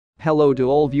Hello to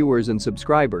all viewers and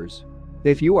subscribers.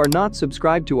 If you are not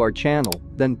subscribed to our channel,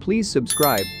 then please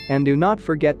subscribe and do not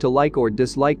forget to like or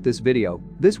dislike this video.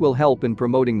 This will help in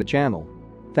promoting the channel.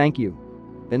 Thank you.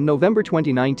 In November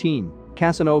 2019,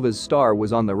 Casanova's star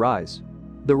was on the rise.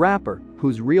 The rapper,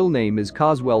 whose real name is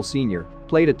Caswell Sr.,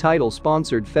 played a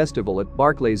title-sponsored festival at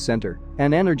Barclays Center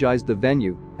and energized the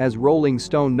venue, as Rolling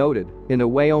Stone noted, in a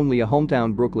way only a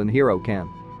hometown Brooklyn hero can.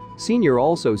 Sr.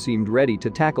 also seemed ready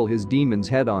to tackle his demons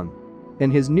head-on.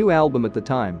 In his new album at the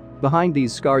time, Behind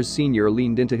These Scars, Sr.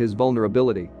 leaned into his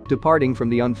vulnerability, departing from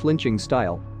the unflinching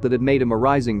style that had made him a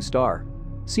rising star.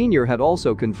 Sr. had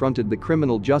also confronted the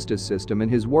criminal justice system in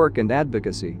his work and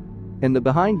advocacy. In the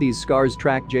Behind These Scars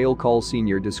track, Jail Call,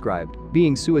 Sr. described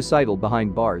being suicidal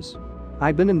behind bars.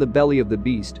 "I've been in the belly of the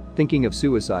beast, thinking of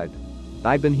suicide.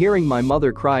 I've been hearing my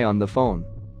mother cry on the phone.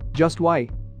 Just why?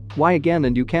 Why again,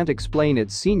 and you can't explain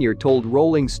it," Sr. told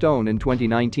Rolling Stone in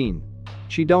 2019.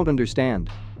 "She don't understand.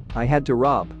 I had to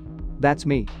rob. That's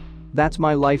me. That's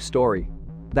my life story.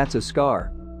 That's a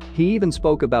scar." He even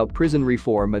spoke about prison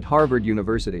reform at Harvard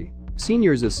University.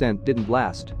 Sr.'s ascent didn't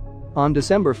last. On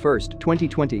December 1,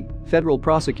 2020, federal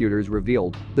prosecutors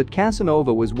revealed that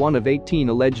Casanova was one of 18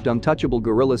 alleged untouchable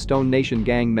Gorilla Stone Nation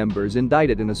gang members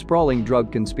indicted in a sprawling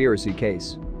drug conspiracy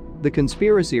case. The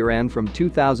conspiracy ran from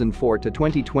 2004 to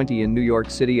 2020 in New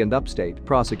York City and upstate,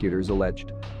 prosecutors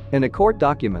alleged. In a court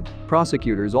document,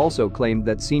 prosecutors also claimed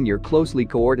that Sr. closely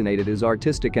coordinated his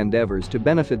artistic endeavors to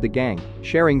benefit the gang,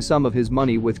 sharing some of his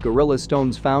money with Gorilla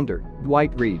Stone's founder,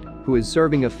 Dwight Reed, who is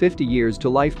serving a 50 years to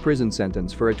life prison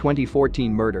sentence for a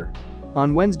 2014 murder.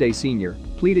 On Wednesday, Sr.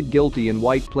 pleaded guilty in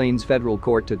White Plains federal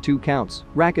court to 2 counts: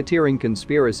 racketeering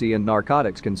conspiracy and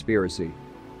narcotics conspiracy.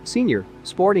 Sr.,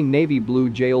 sporting navy blue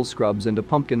jail scrubs and a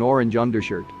pumpkin orange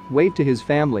undershirt, waved to his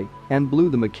family and blew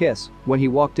them a kiss when he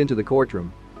walked into the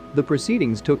courtroom. The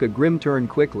proceedings took a grim turn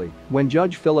quickly when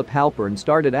Judge Philip Halpern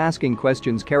started asking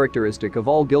questions characteristic of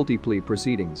all guilty plea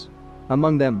proceedings.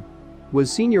 Among them,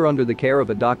 was Sr. under the care of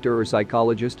a doctor or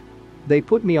psychologist? "They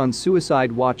put me on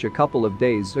suicide watch a couple of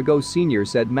days ago," Sr.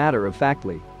 said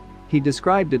matter-of-factly. He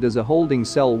described it as a holding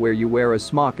cell where you wear a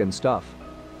smock and stuff.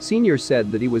 Sr.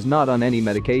 said that he was not on any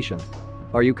medication.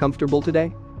 "Are you comfortable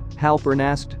today?" Halpern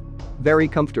asked. "Very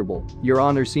comfortable, Your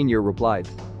Honor," Sr. replied.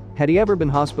 Had he ever been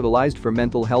hospitalized for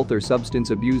mental health or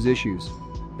substance abuse issues?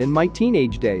 "In my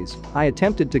teenage days, I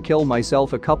attempted to kill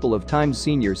myself a couple of times,"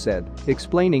 Sr. said,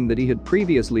 explaining that he had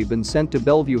previously been sent to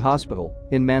Bellevue Hospital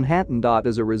in Manhattan.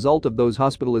 As a result of those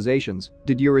hospitalizations,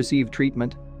 did you receive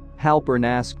treatment? Halpern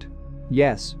asked.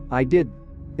 "Yes, I did."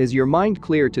 "Is your mind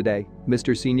clear today,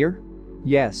 Mr. Sr.?"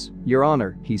 "Yes, Your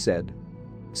Honor," he said.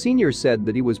 Sr. said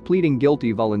that he was pleading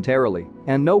guilty voluntarily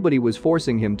and nobody was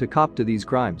forcing him to cop to these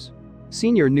crimes.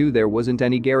 Sr. knew there wasn't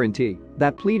any guarantee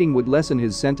that pleading would lessen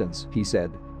his sentence, he said.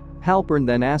 Halpern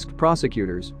then asked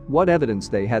prosecutors what evidence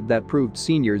they had that proved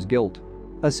Sr.'s guilt.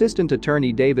 Assistant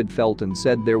Attorney David Felton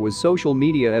said there was social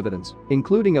media evidence,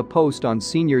 including a post on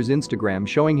Sr.'s Instagram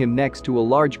showing him next to a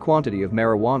large quantity of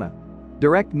marijuana.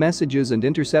 Direct messages and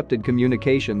intercepted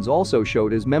communications also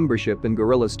showed his membership in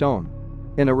Gorilla Stone.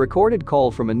 In a recorded call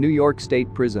from a New York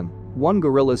State prison, one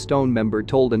Gorilla Stone member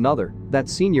told another that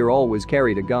Sr. always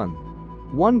carried a gun.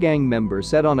 One gang member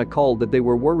said on a call that they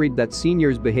were worried that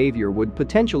Sr.'s behavior would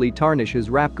potentially tarnish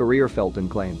his rap career, Felton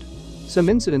claimed. Some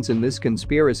incidents in this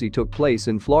conspiracy took place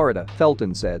in Florida,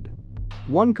 Felton said.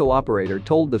 One cooperator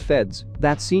told the feds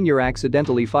that Sr.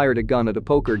 accidentally fired a gun at a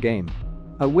poker game.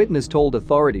 A witness told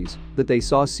authorities that they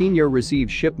saw Sr. receive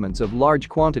shipments of large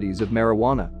quantities of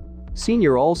marijuana.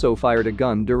 Sr. also fired a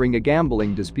gun during a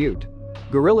gambling dispute.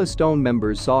 Gorilla Stone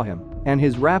members saw him and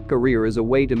his rap career as a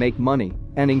way to make money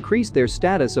and increase their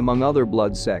status among other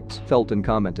blood sects, Felton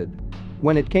commented.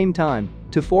 When it came time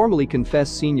to formally confess,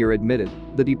 Sr. admitted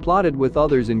that he plotted with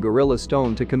others in Gorilla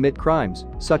Stone to commit crimes,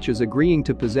 such as agreeing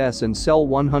to possess and sell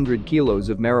 100 kilos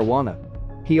of marijuana.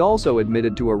 He also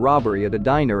admitted to a robbery at a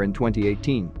diner in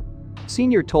 2018.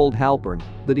 Sr. told Halpern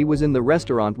that he was in the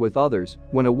restaurant with others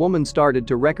when a woman started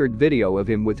to record video of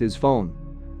him with his phone.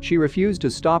 She refused to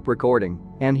stop recording,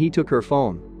 and he took her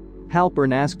phone.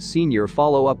 Halpern asked Sr.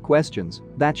 follow-up questions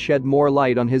that shed more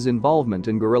light on his involvement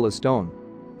in Gorilla Stone.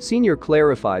 Sr.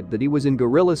 clarified that he was in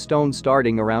Gorilla Stone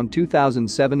starting around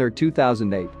 2007 or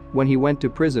 2008 when he went to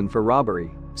prison for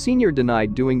robbery. Sr.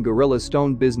 denied doing Gorilla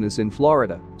Stone business in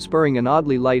Florida, spurring an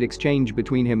oddly light exchange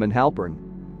between him and Halpern.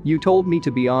 "You told me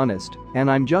to be honest, and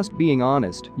I'm just being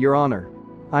honest, Your Honor.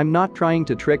 I'm not trying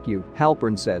to trick you,"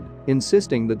 Halpern said,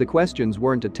 insisting that the questions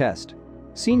weren't a test.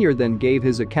 Sr. then gave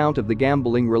his account of the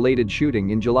gambling-related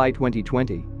shooting in July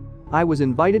 2020. I was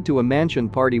invited to a mansion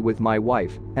party with my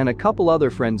wife and a couple other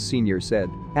friends, Senior said,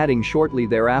 adding shortly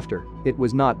thereafter, it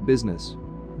was not business.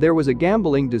 There was a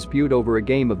gambling dispute over a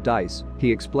game of dice,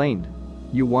 he explained.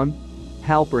 You won?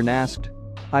 Halpern asked.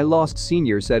 I lost,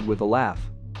 Senior said with a laugh.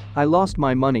 I lost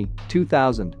my money,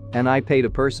 $2,000, and I paid a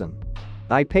person.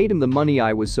 I paid him the money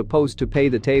I was supposed to pay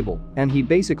the table, and he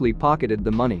basically pocketed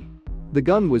the money. The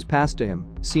gun was passed to him,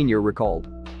 Senior recalled.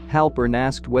 Halpern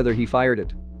asked whether he fired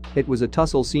it. It was a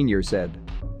tussle, Senior said.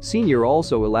 Senior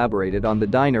also elaborated on the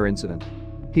diner incident.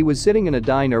 He was sitting in a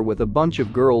diner with a bunch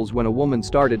of girls when a woman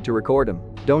started to record him.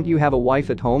 Don't you have a wife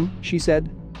at home? She said.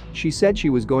 She said she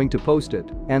was going to post it,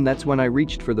 and that's when I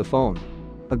reached for the phone.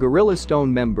 A Gorilla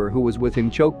Stone member who was with him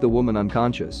choked the woman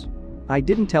unconscious. I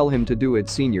didn't tell him to do it,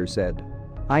 Senior said.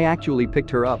 I actually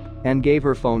picked her up and gave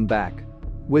her phone back.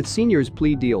 With Senior's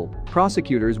plea deal,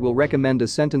 prosecutors will recommend a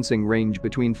sentencing range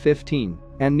between 15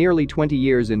 and nearly 20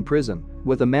 years in prison,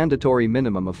 with a mandatory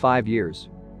minimum of 5 years.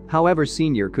 However,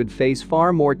 Senior could face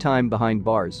far more time behind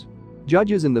bars.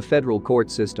 Judges in the federal court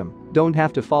system don't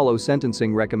have to follow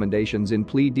sentencing recommendations in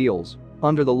plea deals.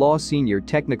 Under the law, Senior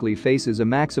technically faces a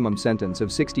maximum sentence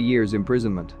of 60 years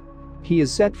imprisonment. He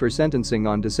is set for sentencing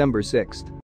on December 6.